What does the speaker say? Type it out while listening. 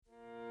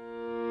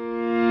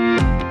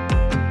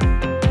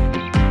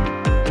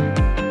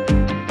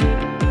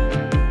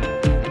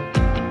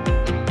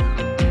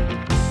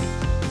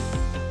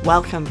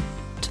Welcome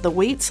to the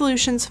Weight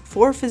Solutions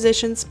for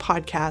Physicians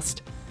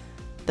podcast,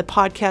 the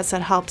podcast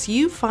that helps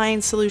you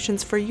find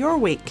solutions for your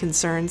weight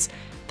concerns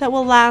that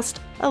will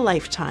last a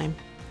lifetime.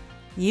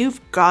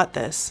 You've got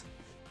this.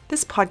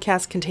 This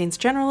podcast contains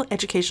general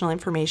educational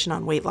information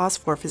on weight loss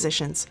for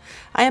physicians.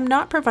 I am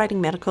not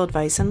providing medical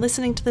advice, and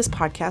listening to this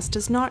podcast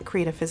does not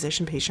create a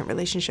physician-patient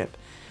relationship.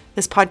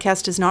 This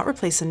podcast does not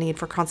replace the need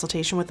for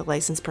consultation with a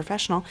licensed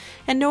professional,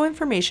 and no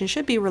information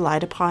should be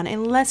relied upon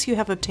unless you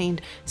have obtained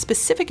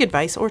specific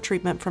advice or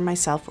treatment from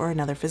myself or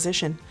another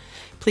physician.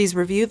 Please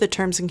review the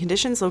terms and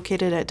conditions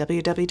located at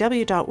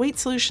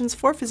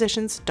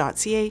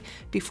www.weightsolutionsforphysicians.ca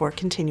before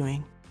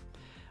continuing.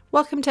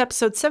 Welcome to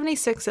episode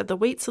 76 of the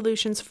Weight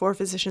Solutions for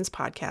Physicians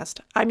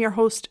podcast. I'm your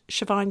host,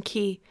 Siobhan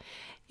Key.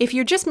 If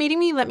you're just meeting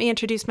me, let me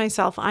introduce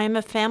myself. I am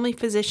a family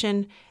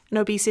physician, an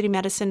obesity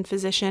medicine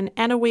physician,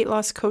 and a weight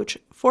loss coach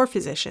for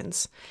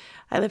physicians.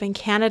 I live in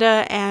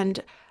Canada,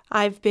 and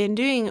I've been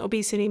doing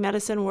obesity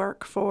medicine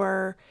work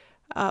for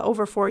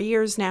over 4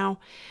 years now,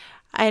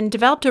 and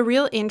developed a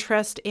real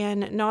interest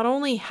in not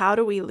only how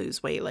do we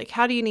lose weight, like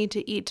how do you need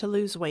to eat to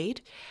lose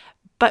weight,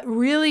 but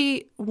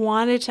really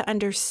wanted to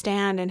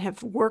understand and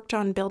have worked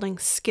on building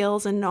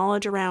skills and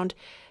knowledge around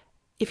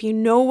if you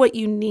know what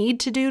you need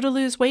to do to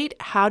lose weight,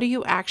 how do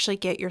you actually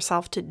get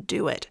yourself to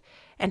do it?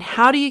 And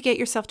how do you get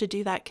yourself to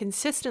do that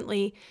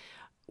consistently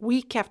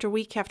week after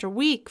week after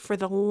week for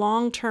the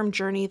long-term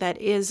journey that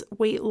is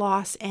weight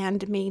loss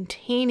and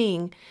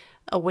maintaining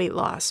a weight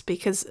loss?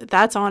 Because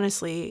that's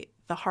honestly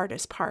the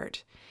hardest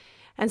part.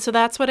 And so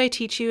that's what I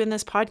teach you in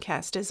this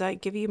podcast, is I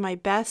give you my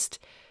best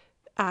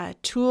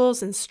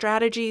tools and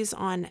strategies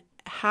on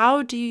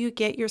how do you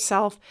get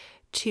yourself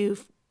to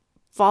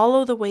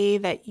follow the way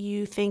that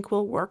you think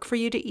will work for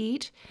you to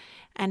eat,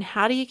 and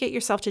how do you get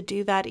yourself to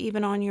do that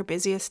even on your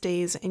busiest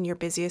days and your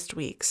busiest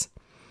weeks.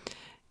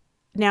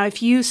 Now,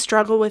 if you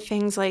struggle with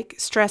things like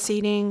stress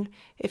eating,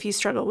 if you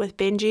struggle with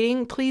binge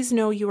eating, please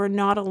know you are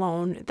not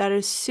alone. That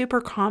is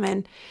super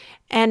common,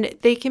 and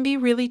they can be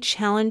really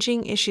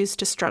challenging issues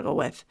to struggle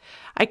with.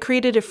 I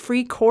created a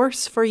free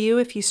course for you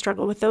if you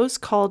struggle with those,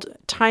 called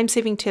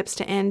Time-Saving Tips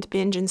to End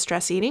Binge and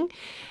Stress Eating.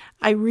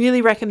 I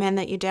really recommend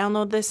that you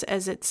download this,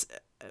 as it's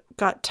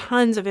got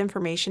tons of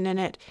information in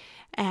it,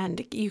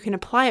 and you can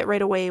apply it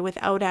right away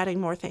without adding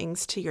more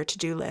things to your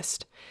to-do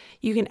list.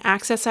 You can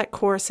access that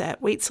course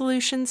at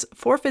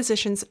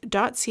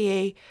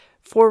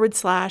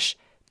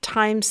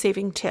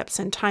weightsolutionsforphysicians.ca/time-saving tips,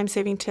 and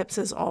time-saving tips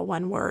is all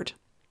one word.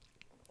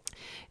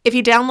 If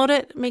you download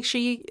it, make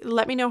sure you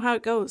let me know how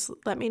it goes.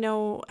 Let me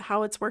know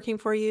how it's working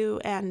for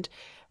you, and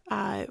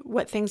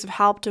what things have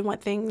helped and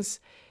what things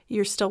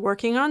you're still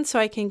working on, so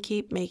I can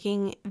keep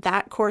making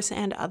that course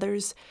and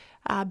others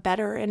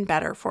better and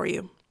better for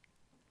you.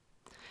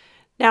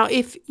 Now,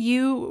 if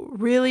you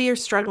really are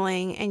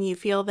struggling and you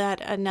feel that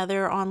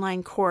another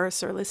online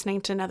course or listening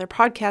to another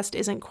podcast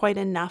isn't quite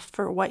enough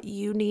for what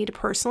you need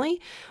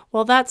personally,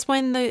 well, that's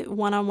when the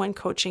one-on-one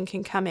coaching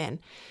can come in.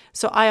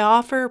 So I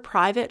offer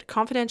private,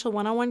 confidential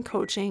one-on-one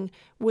coaching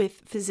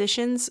with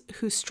physicians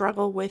who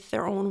struggle with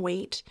their own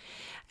weight,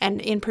 and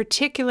in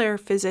particular,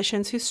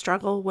 physicians who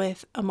struggle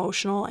with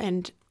emotional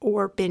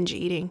or binge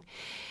eating.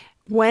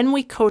 When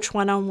we coach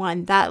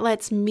one-on-one, that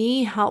lets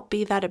me help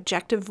be that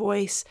objective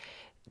voice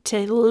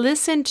to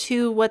listen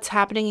to what's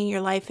happening in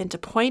your life and to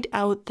point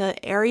out the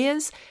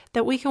areas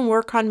that we can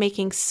work on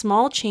making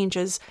small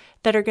changes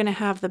that are going to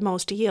have the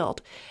most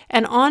yield.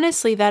 And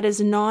honestly, that is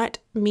not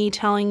me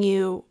telling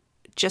you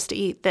just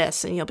eat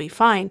this and you'll be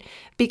fine,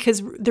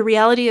 because the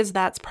reality is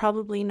that's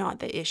probably not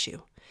the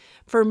issue.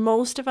 For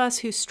most of us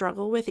who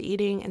struggle with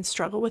eating and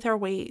struggle with our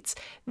weights,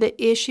 the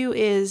issue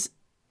is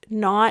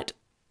not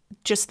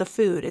just the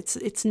food.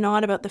 It's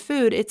not about the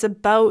food. It's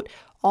about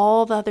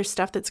all the other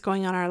stuff that's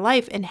going on in our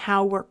life and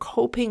how we're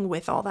coping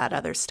with all that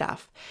other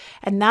stuff.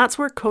 And that's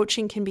where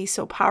coaching can be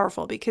so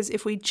powerful, because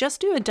if we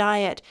just do a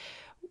diet,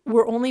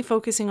 we're only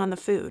focusing on the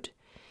food.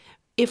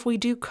 If we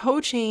do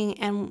coaching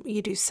and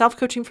you do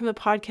self-coaching from the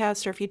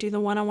podcast, or if you do the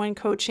one-on-one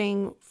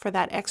coaching for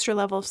that extra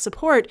level of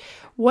support,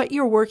 what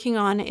you're working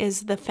on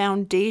is the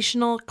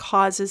foundational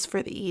causes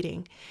for the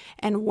eating.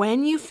 And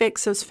when you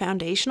fix those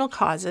foundational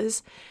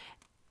causes,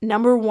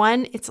 number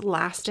one, it's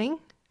lasting,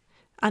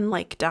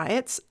 unlike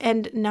diets.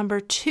 And number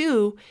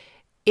two,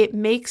 it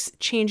makes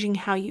changing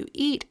how you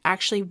eat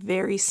actually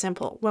very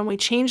simple. When we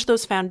change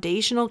those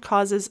foundational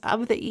causes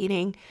of the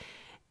eating,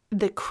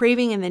 the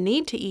craving and the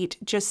need to eat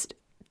just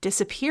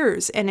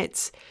disappears. And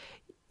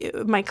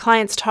my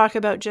clients talk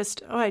about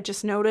I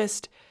just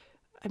noticed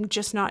I'm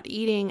just not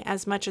eating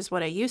as much as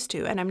what I used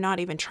to, and I'm not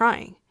even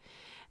trying.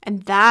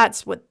 And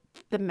that's what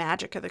the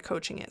magic of the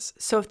coaching is.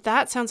 So if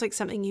that sounds like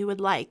something you would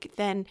like,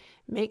 then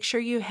make sure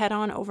you head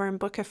on over and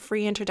book a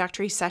free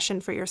introductory session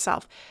for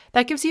yourself.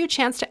 That gives you a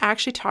chance to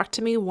actually talk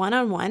to me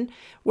one-on-one,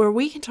 where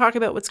we can talk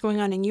about what's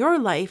going on in your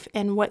life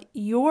and what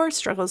your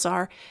struggles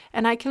are,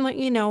 and I can let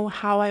you know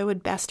how I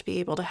would best be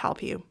able to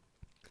help you.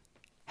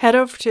 Head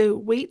over to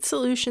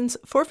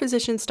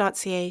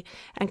weightsolutionsforphysicians.ca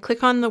and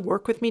click on the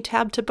Work With Me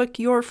tab to book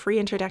your free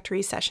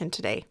introductory session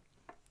today.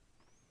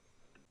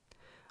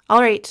 All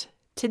right,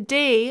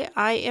 Today,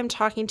 I am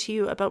talking to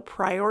you about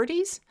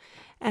priorities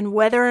and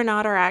whether or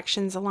not our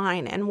actions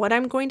align. And what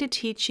I'm going to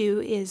teach you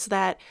is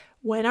that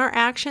when our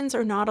actions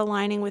are not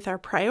aligning with our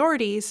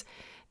priorities,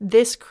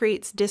 this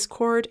creates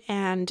discord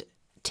and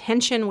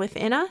tension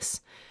within us,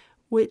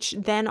 which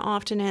then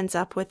often ends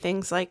up with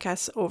things like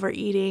us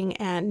overeating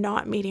and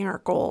not meeting our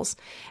goals.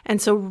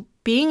 And so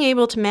being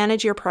able to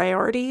manage your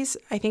priorities,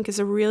 I think, is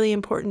a really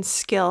important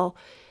skill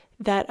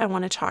that I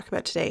want to talk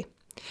about today.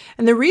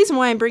 And the reason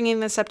why I'm bringing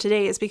this up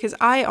today is because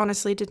I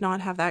honestly did not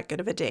have that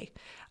good of a day.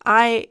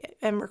 I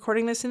am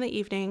recording this in the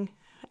evening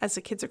as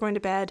the kids are going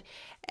to bed,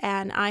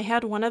 and I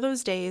had one of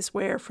those days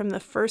where from the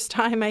first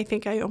time I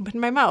think I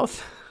opened my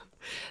mouth,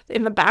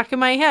 in the back of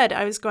my head,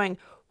 I was going,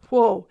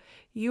 whoa,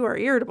 you are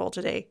irritable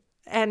today.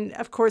 And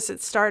of course,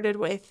 it started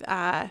with,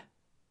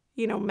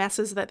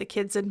 messes that the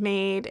kids had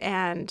made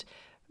and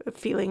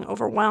feeling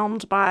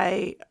overwhelmed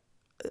by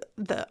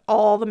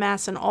all the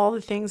mess and all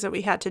the things that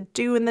we had to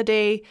do in the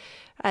day.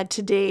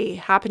 Today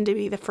happened to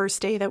be the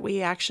first day that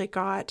we actually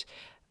got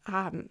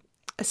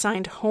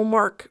assigned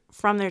homework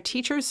from their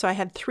teachers. So I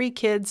had 3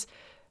 kids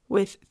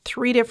with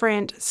 3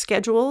 different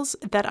schedules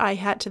that I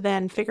had to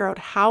then figure out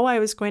how I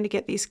was going to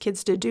get these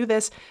kids to do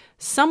this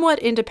somewhat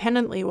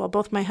independently while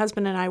both my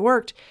husband and I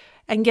worked,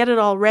 and get it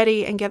all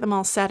ready and get them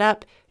all set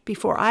up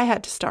before I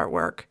had to start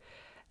work.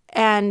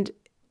 And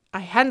I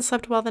hadn't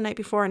slept well the night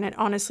before, and it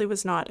honestly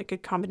was not a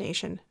good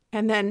combination.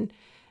 And then,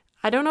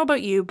 I don't know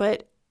about you,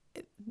 but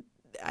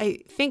I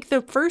think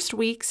the first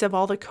weeks of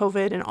all the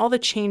COVID and all the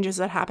changes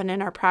that happened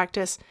in our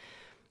practice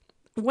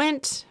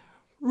went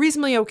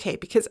reasonably okay,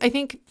 because I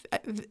think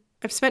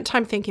I've spent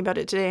time thinking about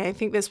it today. I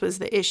think this was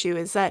the issue,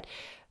 is that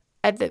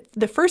at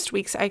the first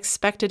weeks, I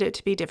expected it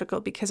to be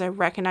difficult because I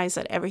recognized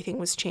that everything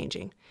was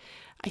changing.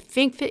 I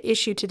think the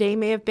issue today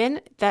may have been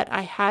that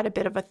I had a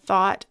bit of a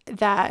thought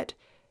that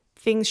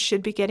things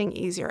should be getting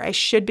easier. I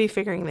should be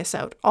figuring this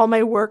out. All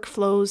my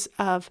workflows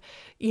of,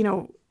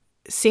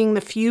 seeing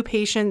the few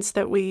patients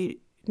that we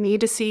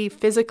need to see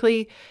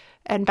physically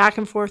and back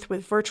and forth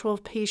with virtual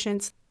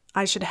patients,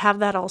 I should have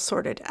that all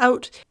sorted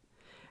out.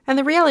 And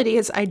the reality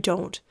is I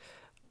don't.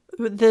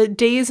 The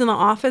days in the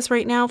office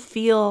right now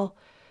feel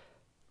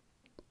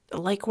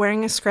like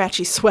wearing a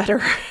scratchy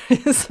sweater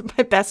is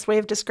my best way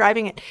of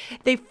describing it.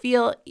 They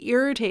feel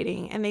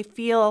irritating and they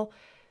feel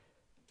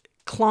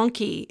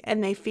clunky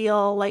and they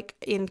feel like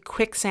in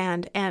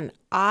quicksand. And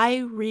I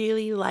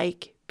really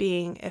like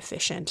being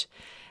efficient,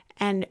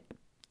 and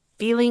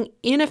feeling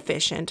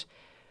inefficient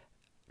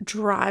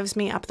drives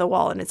me up the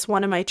wall. And it's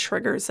one of my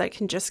triggers that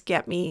can just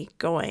get me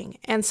going.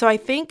 And so I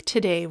think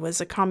today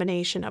was a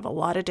combination of a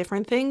lot of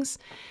different things.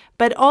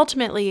 But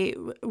ultimately,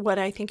 what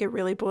I think it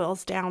really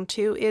boils down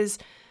to is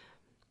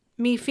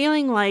me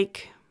feeling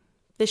like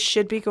this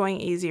should be going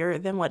easier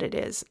than what it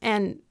is.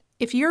 And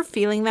if you're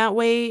feeling that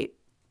way,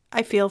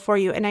 I feel for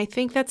you. And I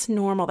think that's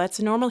normal. That's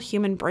a normal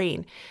human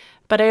brain.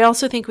 But I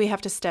also think we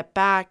have to step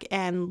back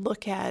and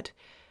look at,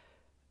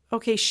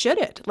 okay, should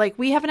it? Like,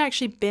 we haven't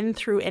actually been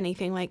through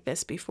anything like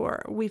this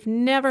before. We've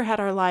never had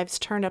our lives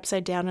turned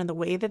upside down in the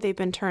way that they've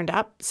been turned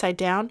upside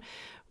down.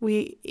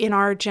 We, in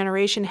our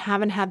generation,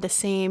 haven't had the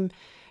same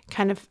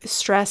kind of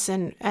stress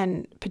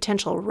and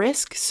potential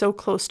risk so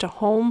close to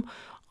home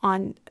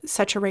on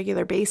such a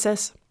regular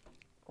basis.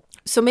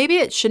 So maybe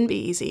it shouldn't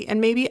be easy, and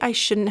maybe I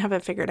shouldn't have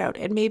it figured out,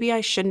 and maybe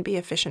I shouldn't be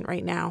efficient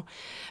right now.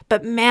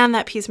 But man,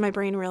 that piece of my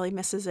brain really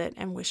misses it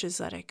and wishes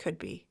that I could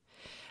be.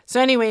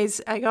 So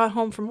anyways, I got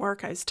home from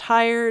work. I was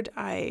tired.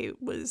 I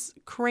was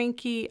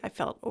cranky. I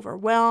felt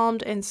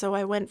overwhelmed. And so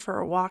I went for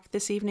a walk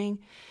this evening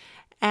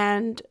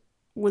and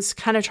was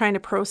kind of trying to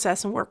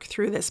process and work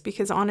through this,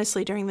 because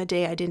honestly, during the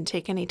day, I didn't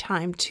take any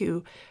time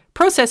to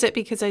process it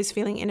because I was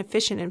feeling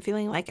inefficient and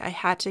feeling like I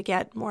had to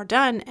get more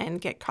done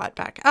and get caught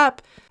back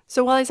up.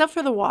 So while I was out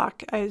for the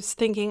walk, I was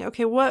thinking,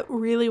 okay, what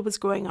really was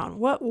going on?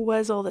 What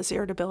was all this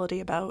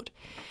irritability about?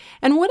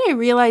 And what I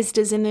realized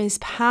is in these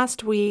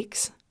past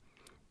weeks,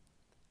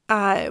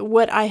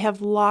 what I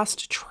have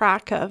lost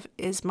track of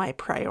is my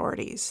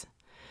priorities.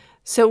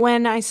 So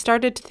when I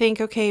started to think,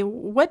 okay,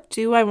 what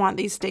do I want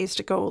these days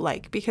to go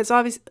like? Because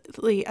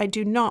obviously I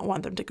do not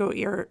want them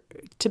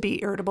to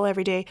be irritable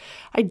every day.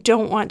 I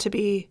don't want to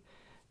be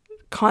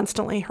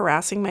constantly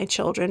harassing my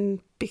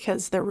children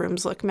because their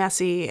rooms look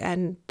messy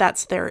and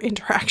that's their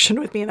interaction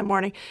with me in the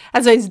morning.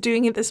 As I was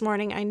doing it this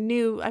morning,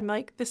 I'm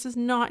like, this is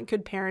not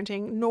good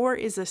parenting, nor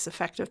is this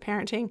effective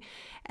parenting.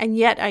 And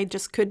yet I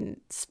just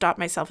couldn't stop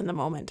myself in the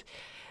moment.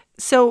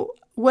 So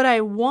what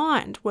I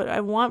want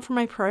for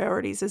my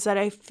priorities is that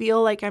I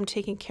feel like I'm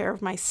taking care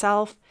of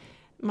myself,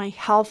 my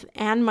health,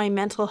 and my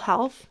mental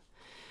health.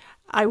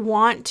 I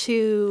want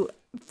to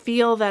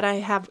feel that I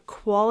have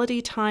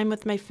quality time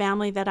with my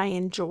family that I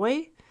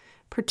enjoy,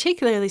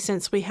 particularly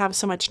since we have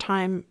so much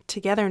time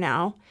together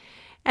now.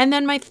 And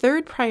then my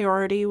third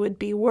priority would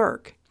be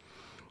work.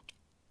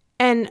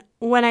 And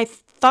when I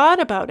thought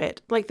about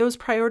it, like those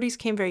priorities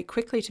came very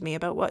quickly to me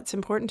about what's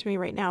important to me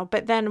right now.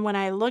 But then when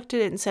I looked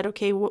at it and said,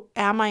 okay,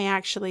 am I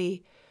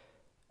actually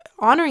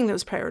honoring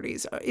those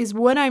priorities? Is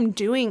what I'm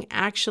doing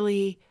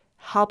actually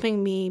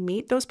helping me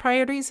meet those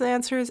priorities? The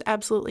answer is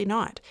absolutely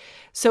not.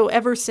 So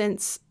ever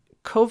since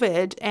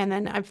COVID, and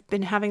then I've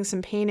been having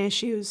some pain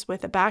issues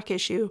with a back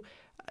issue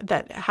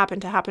that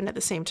happened to happen at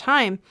the same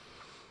time,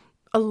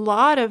 a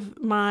lot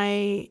of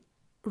my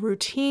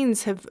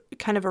routines have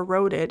kind of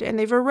eroded, and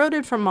they've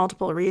eroded for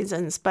multiple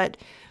reasons, but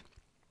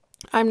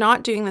I'm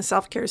not doing the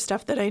self-care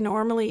stuff that I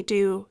normally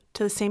do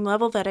to the same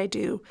level that I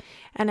do.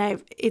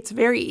 And it's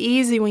very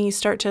easy when you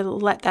start to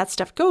let that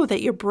stuff go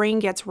that your brain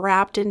gets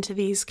wrapped into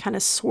these kind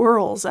of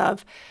swirls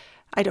of,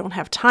 I don't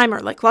have time, or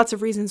like lots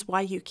of reasons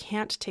why you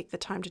can't take the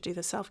time to do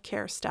the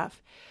self-care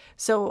stuff.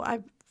 So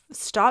I've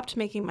stopped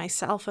making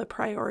myself a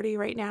priority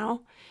right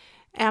now.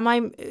 Am I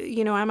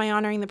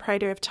honoring the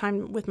priority of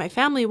time with my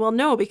family? Well,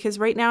 no, because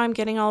right now I'm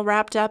getting all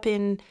wrapped up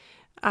in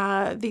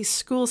these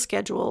school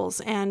schedules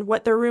and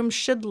what their room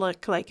should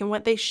look like and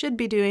what they should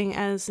be doing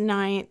as 2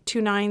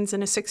 9s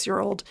and a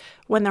 6-year-old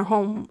when they're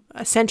home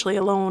essentially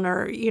alone,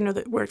 or,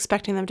 that we're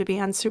expecting them to be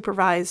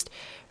unsupervised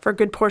for a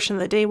good portion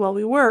of the day while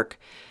we work.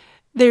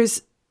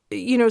 There's,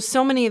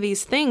 so many of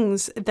these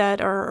things that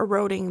are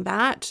eroding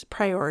that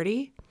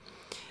priority.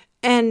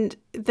 And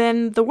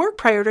then the work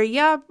priority,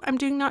 yeah, I'm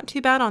doing not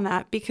too bad on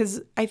that,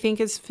 because I think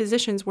as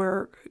physicians,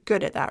 we're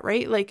good at that,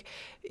 right? Like,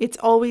 it's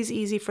always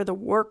easy for the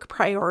work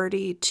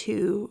priority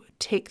to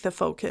take the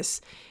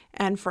focus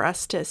and for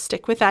us to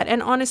stick with that.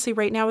 And honestly,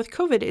 right now with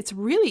COVID, it's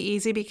really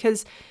easy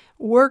because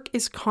work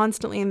is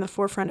constantly in the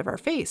forefront of our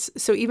face.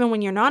 So even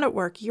when you're not at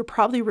work, you're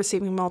probably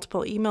receiving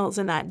multiple emails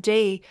in that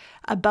day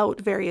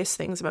about various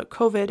things about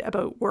COVID,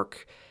 about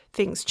work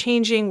things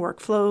changing,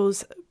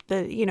 workflows,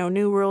 the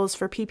new rules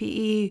for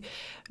PPE,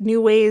 new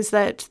ways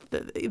that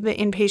the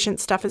inpatient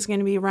stuff is going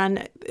to be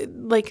run.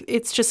 Like,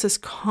 it's just this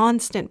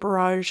constant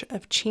barrage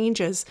of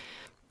changes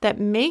that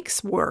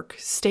makes work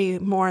stay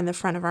more in the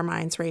front of our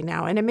minds right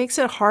now. And it makes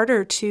it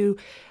harder to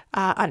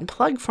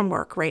unplug from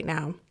work right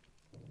now.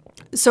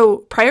 So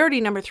priority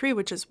number 3,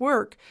 which is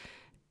work,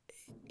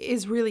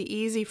 is really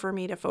easy for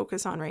me to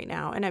focus on right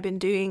now. And I've been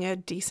doing a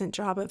decent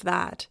job of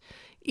that,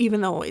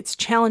 even though it's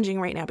challenging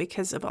right now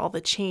because of all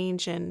the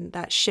change and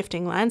that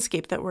shifting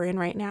landscape that we're in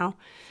right now.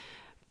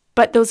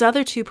 But those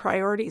other 2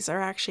 priorities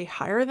are actually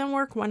higher than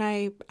work, when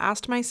I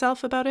asked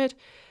myself about it,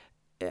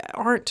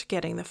 aren't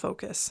getting the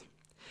focus.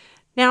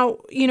 Now,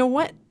 you know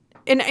what?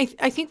 And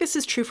I think this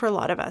is true for a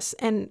lot of us.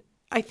 And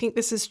I think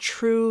this is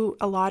true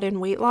a lot in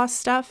weight loss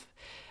stuff.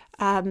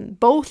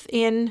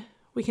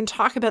 We can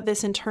talk about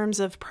this in terms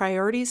of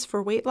priorities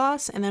for weight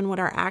loss and then what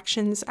our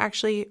actions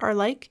actually are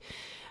like.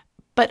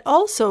 But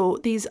also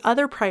these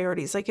other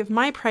priorities, like if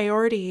my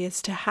priority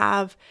is to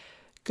have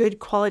good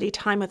quality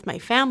time with my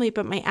family,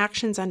 but my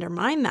actions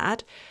undermine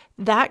that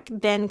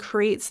then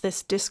creates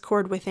this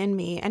discord within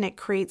me, and it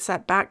creates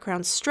that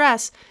background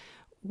stress,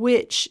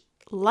 which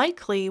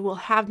likely will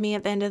have me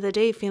at the end of the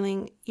day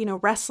feeling,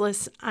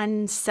 restless,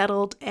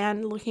 unsettled,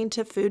 and looking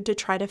to food to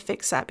try to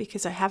fix that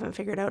because I haven't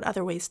figured out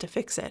other ways to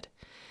fix it.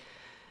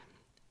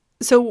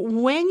 So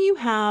when you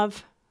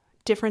have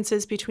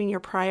differences between your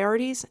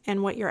priorities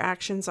and what your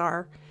actions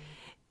are,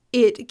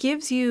 it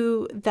gives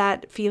you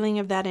that feeling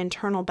of that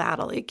internal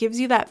battle. It gives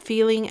you that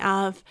feeling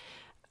of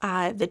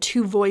the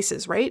 2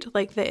 voices, right?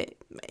 Like the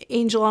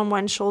angel on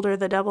one shoulder,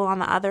 the devil on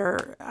the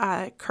other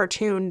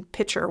cartoon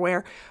picture,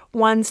 where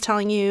one's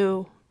telling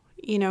you,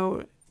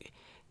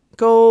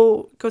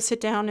 go sit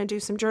down and do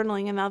some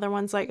journaling, and the other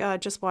one's like,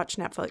 just watch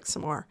Netflix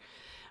some more.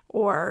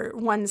 Or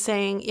one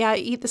saying, yeah,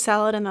 eat the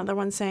salad, and the other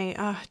one saying,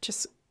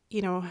 just,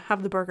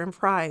 have the burger and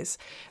fries.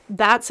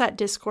 That's that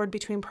discord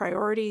between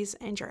priorities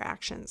and your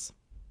actions.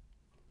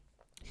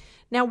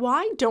 Now,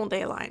 why don't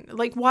they align?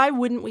 Like, why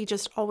wouldn't we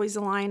just always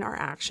align our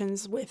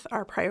actions with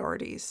our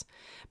priorities?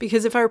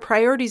 Because if our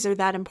priorities are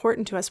that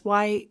important to us,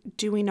 why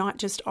do we not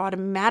just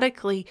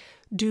automatically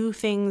do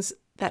things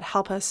that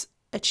help us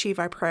achieve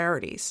our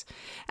priorities?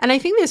 And I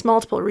think there's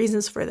multiple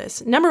reasons for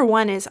this. Number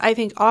 1 is, I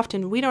think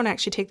often we don't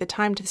actually take the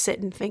time to sit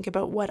and think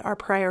about what our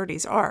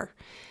priorities are.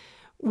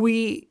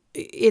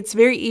 It's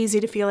very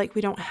easy to feel like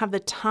we don't have the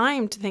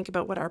time to think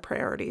about what our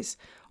priorities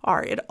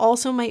are. It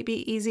also might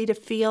be easy to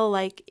feel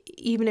like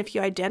even if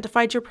you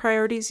identified your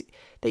priorities,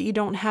 that you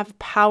don't have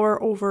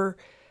power over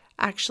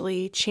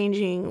actually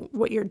changing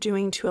what you're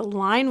doing to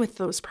align with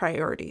those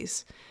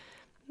priorities.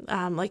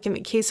 Like in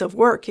the case of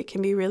work, it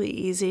can be really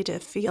easy to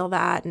feel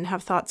that and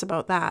have thoughts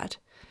about that.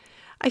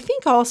 I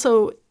think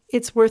also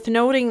it's worth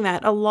noting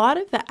that a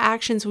lot of the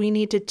actions we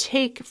need to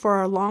take for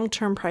our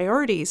long-term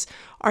priorities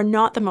are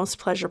not the most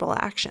pleasurable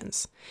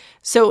actions.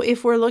 So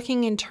if we're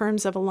looking in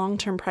terms of a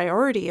long-term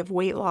priority of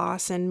weight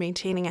loss and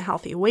maintaining a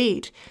healthy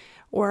weight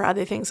or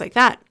other things like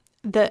that,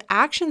 the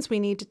actions we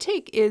need to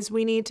take is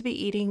we need to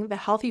be eating the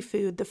healthy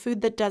food, the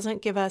food that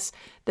doesn't give us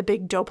the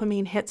big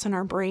dopamine hits in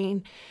our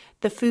brain,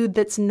 the food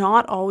that's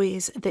not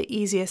always the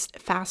easiest,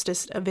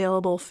 fastest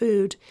available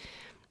food.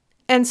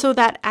 And so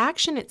that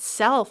action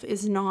itself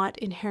is not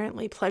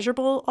inherently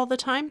pleasurable all the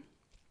time.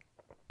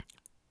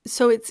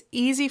 So it's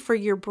easy for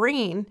your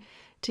brain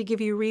to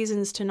give you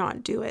reasons to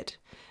not do it.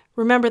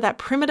 Remember, that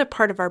primitive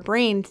part of our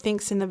brain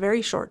thinks in the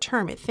very short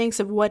term. It thinks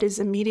of what is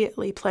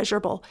immediately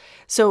pleasurable.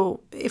 So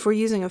if we're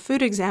using a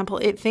food example,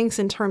 it thinks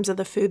in terms of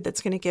the food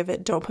that's going to give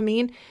it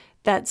dopamine,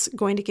 that's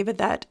going to give it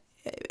that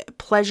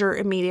pleasure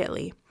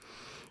immediately.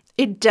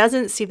 It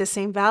doesn't see the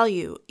same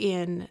value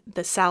in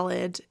the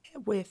salad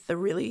with the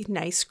really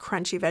nice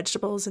crunchy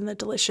vegetables and the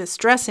delicious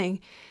dressing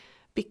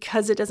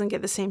because it doesn't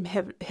get the same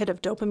hit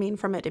of dopamine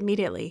from it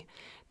immediately.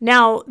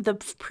 Now, the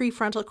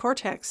prefrontal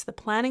cortex, the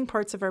planning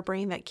parts of our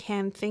brain that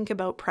can think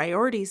about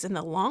priorities in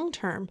the long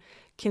term,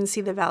 can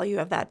see the value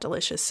of that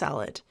delicious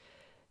salad.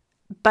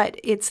 But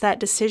it's that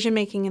decision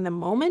making in the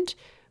moment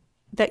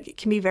that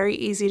can be very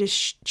easy to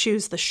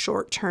choose the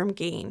short-term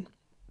gain.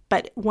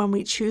 But when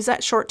we choose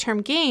that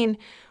short-term gain,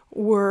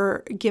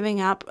 we're giving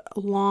up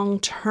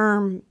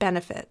long-term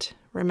benefit,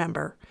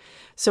 remember.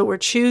 So we're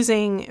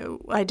choosing,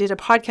 I did a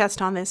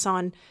podcast on this,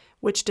 on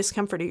which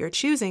discomfort you're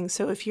choosing.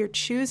 So if you're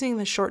choosing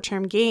the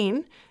short-term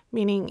gain,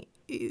 meaning,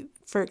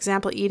 for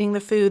example, eating the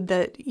food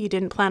that you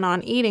didn't plan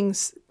on eating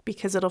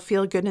because it'll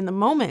feel good in the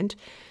moment,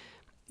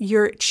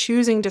 you're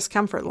choosing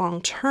discomfort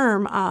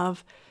long-term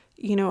of,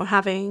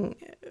 having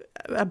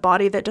a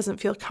body that doesn't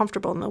feel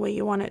comfortable in the way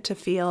you want it to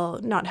feel,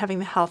 not having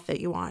the health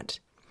that you want.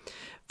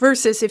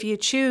 Versus if you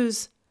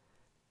choose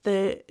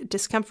the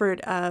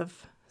discomfort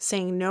of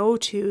saying no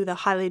to the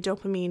highly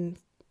dopamine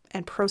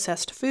and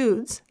processed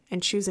foods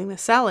and choosing the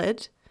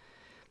salad,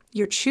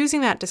 you're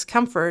choosing that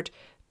discomfort,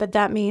 but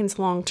that means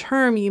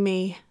long-term you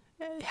may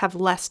have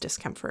less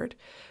discomfort.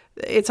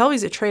 It's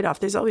always a trade-off.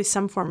 There's always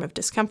some form of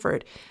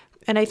discomfort.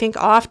 And I think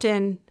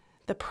often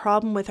the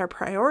problem with our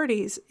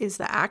priorities is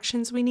the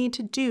actions we need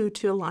to do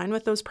to align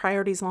with those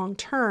priorities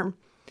long-term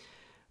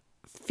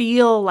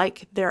feel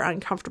like they're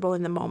uncomfortable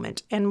in the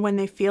moment. And when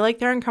they feel like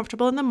they're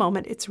uncomfortable in the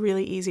moment, it's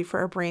really easy for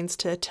our brains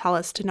to tell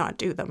us to not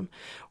do them,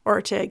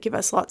 or to give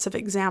us lots of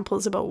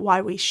examples about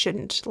why we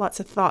shouldn't, lots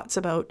of thoughts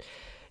about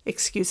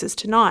excuses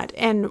to not.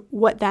 And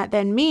what that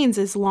then means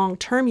is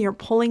long-term, you're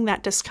pulling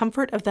that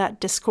discomfort of that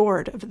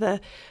discord, of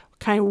the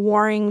kind of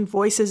warring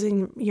voices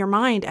in your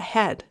mind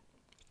ahead.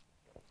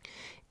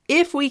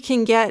 If we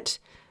can get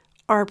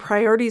our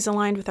priorities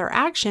aligned with our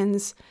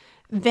actions,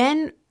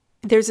 then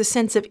there's a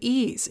sense of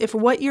ease. If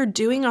what you're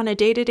doing on a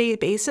day-to-day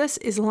basis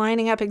is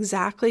lining up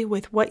exactly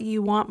with what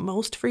you want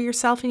most for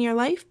yourself in your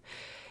life,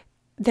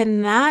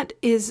 then that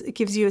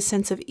gives you a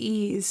sense of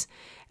ease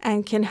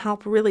and can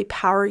help really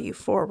power you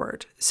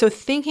forward. So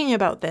thinking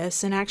about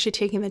this and actually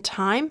taking the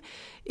time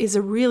is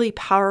a really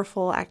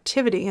powerful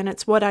activity. And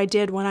it's what I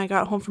did when I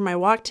got home from my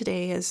walk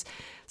today, is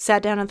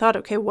sat down and thought,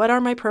 okay, what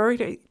are my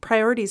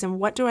priorities and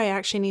what do I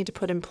actually need to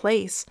put in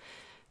place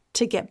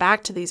to get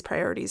back to these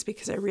priorities?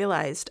 Because I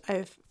realized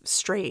I've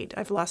strayed.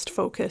 I've lost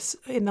focus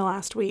in the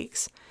last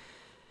weeks.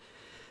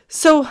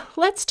 So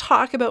let's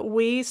talk about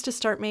ways to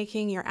start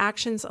making your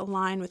actions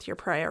align with your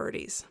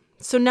priorities.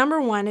 So number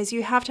one is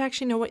you have to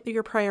actually know what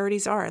your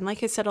priorities are. And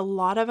like I said, a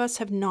lot of us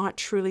have not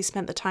truly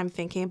spent the time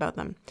thinking about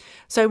them.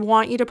 So I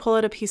want you to pull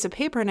out a piece of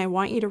paper and I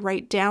want you to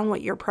write down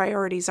what your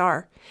priorities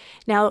are.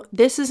 Now,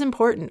 this is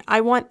important. I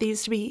want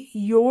these to be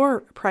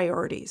your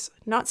priorities,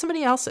 not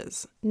somebody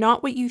else's,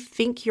 not what you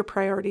think your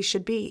priorities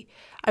should be.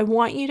 I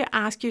want you to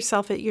ask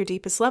yourself at your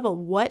deepest level,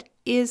 what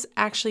is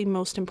actually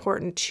most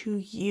important to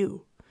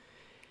you?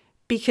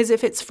 Because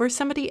if it's for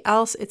somebody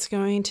else, it's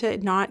going to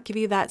not give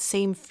you that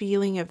same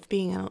feeling of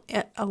being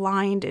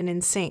aligned and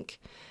in sync.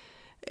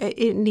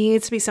 It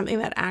needs to be something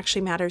that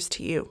actually matters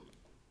to you.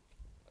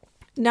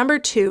 Number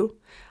two,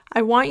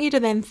 I want you to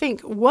then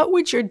think, what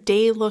would your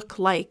day look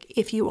like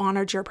if you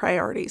honored your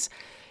priorities?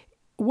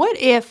 What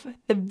if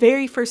the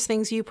very first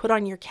things you put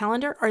on your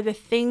calendar are the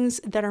things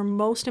that are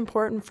most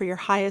important for your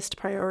highest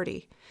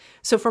priority?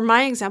 So for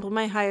my example,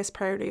 my highest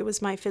priority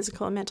was my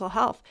physical and mental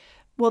health.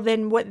 Well,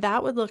 then what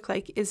that would look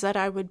like is that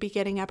I would be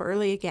getting up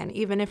early again,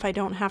 even if I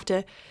don't have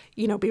to,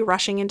 be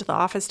rushing into the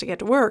office to get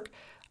to work.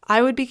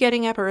 I would be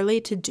getting up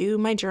early to do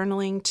my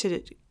journaling,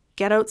 to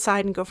get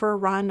outside and go for a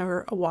run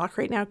or a walk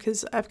right now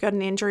because I've got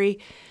an injury.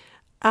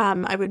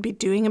 I would be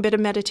doing a bit of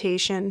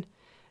meditation.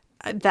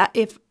 That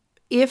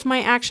if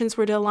my actions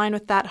were to align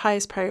with that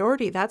highest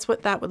priority, that's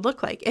what that would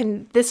look like.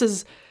 And this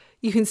is,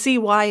 you can see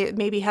why it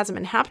maybe hasn't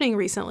been happening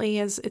recently,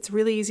 is it's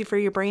really easy for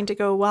your brain to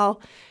go,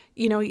 well,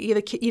 you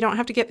don't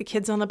have to get the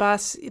kids on the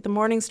bus. The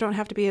mornings don't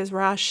have to be as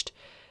rushed.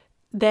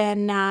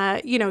 Then,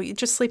 you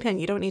just sleep in.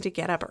 You don't need to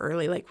get up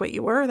early like what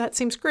you were. That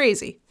seems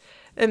crazy.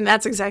 And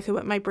that's exactly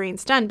what my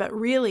brain's done. But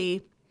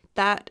really,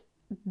 that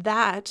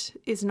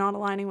is not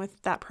aligning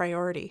with that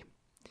priority.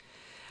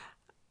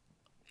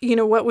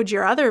 What would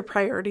your other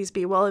priorities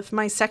be? Well, if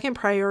my second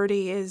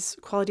priority is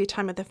quality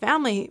time with the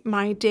family,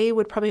 my day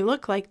would probably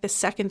look like the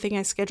second thing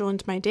I schedule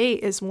into my day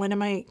is, when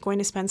am I going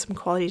to spend some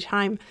quality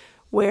time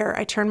where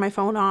I turn my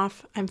phone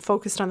off, I'm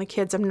focused on the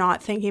kids, I'm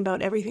not thinking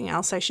about everything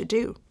else I should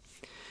do.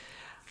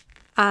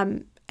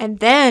 And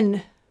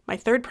then my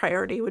third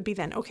priority would be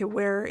then, okay,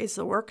 where is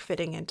the work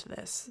fitting into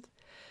this?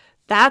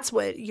 That's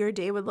what your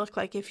day would look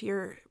like if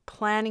you're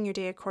planning your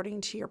day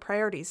according to your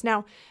priorities.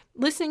 Now,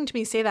 listening to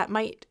me say that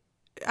might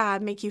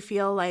make you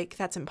feel like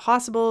that's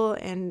impossible.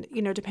 And,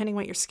 depending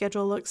what your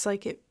schedule looks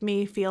like, it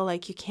may feel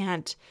like you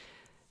can't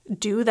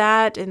do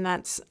that and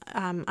that's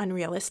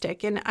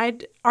unrealistic. And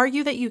I'd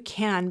argue that you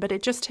can, but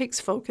it just takes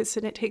focus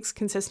and it takes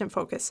consistent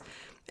focus.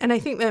 And I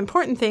think the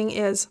important thing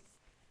is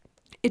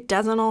it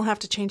doesn't all have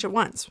to change at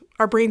once.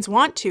 Our brains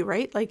want to,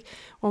 right? Like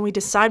when we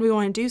decide we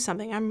want to do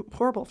something, I'm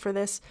horrible for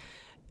this.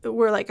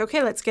 We're like,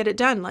 okay, let's get it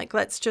done. Like,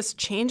 let's just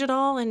change it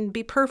all and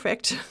be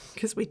perfect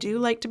because we do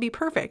like to be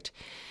perfect.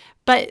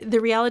 But the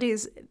reality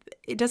is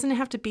it doesn't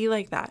have to be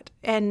like that.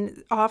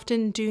 And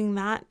often doing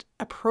that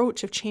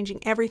approach of changing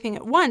everything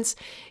at once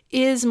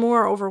is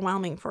more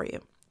overwhelming for you.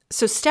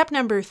 So step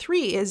number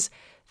 3 is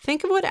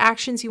think of what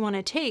actions you want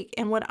to take.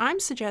 And what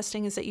I'm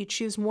suggesting is that you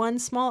choose one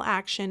small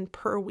action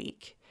per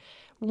week.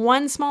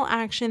 One small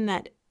action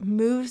that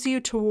moves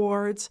you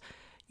towards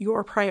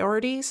your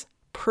priorities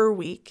per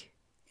week.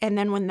 And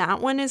then when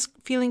that one is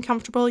feeling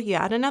comfortable, you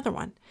add another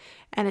one.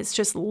 And it's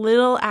just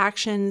little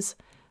actions,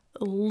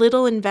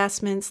 little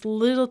investments,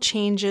 little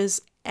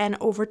changes. And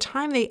over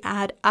time, they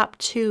add up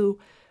to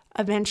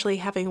eventually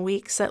having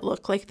weeks that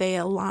look like they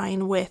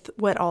align with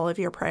what all of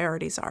your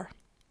priorities are.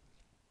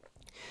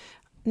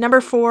 Number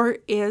 4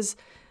 is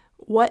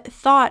what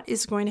thought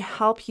is going to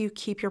help you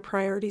keep your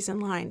priorities in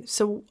line.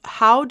 So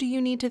how do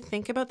you need to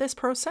think about this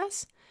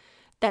process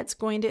that's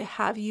going to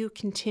have you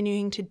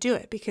continuing to do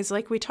it? Because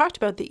like we talked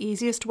about, the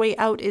easiest way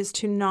out is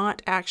to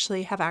not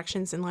actually have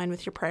actions in line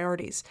with your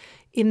priorities.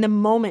 In the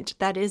moment,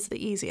 that is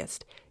the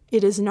easiest.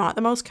 It is not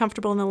the most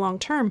comfortable in the long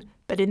term,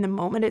 but in the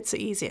moment, it's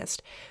the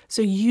easiest.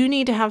 So you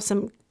need to have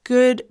some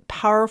good,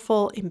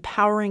 powerful,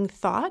 empowering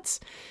thoughts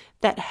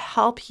that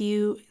help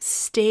you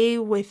stay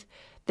with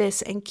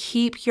this and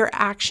keep your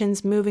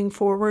actions moving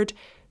forward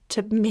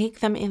to make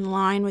them in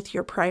line with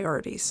your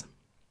priorities.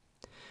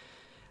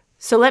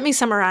 So let me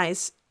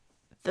summarize.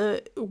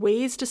 The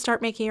ways to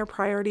start making your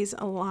priorities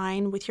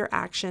align with your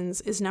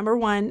actions is number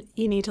 1,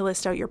 you need to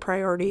list out your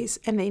priorities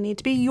and they need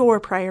to be your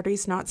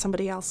priorities, not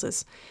somebody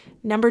else's.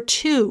 Number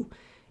 2,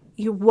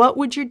 what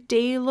would your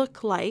day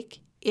look like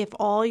if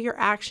all your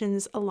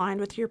actions aligned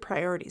with your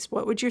priorities?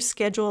 What would your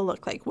schedule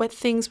look like? What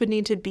things would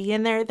need to be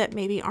in there that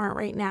maybe aren't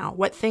right now?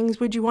 What things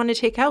would you want to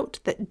take out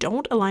that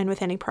don't align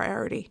with any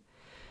priority?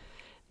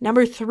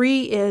 Number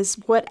 3 is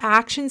what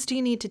actions do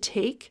you need to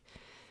take?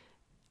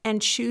 And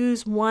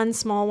choose one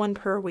small one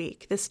per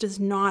week. This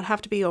does not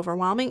have to be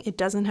overwhelming. It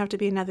doesn't have to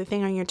be another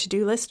thing on your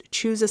to-do list.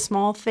 Choose a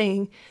small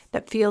thing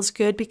that feels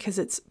good because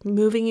it's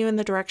moving you in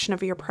the direction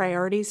of your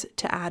priorities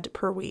to add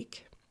per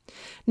week.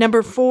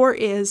 Number 4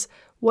 is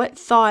what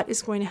thought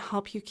is going to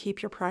help you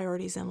keep your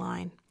priorities in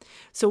line.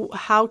 So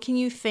how can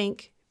you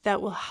think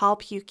that will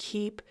help you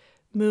keep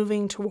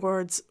moving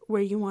towards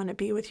where you want to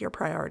be with your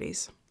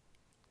priorities?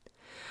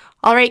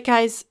 All right,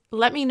 guys,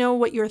 let me know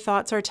what your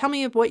thoughts are. Tell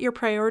me what your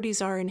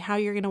priorities are and how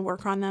you're going to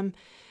work on them.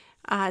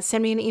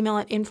 Send me an email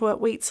at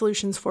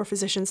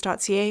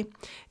info@weightsolutions4physicians.ca.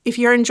 If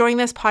you're enjoying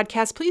this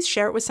podcast, please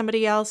share it with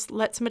somebody else.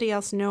 Let somebody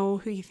else know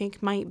who you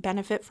think might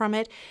benefit from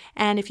it.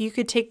 And if you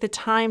could take the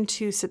time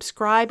to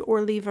subscribe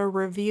or leave a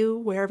review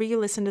wherever you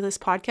listen to this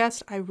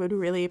podcast, I would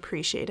really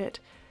appreciate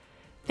it.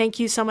 Thank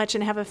you so much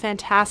and have a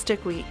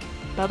fantastic week.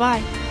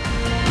 Bye-bye.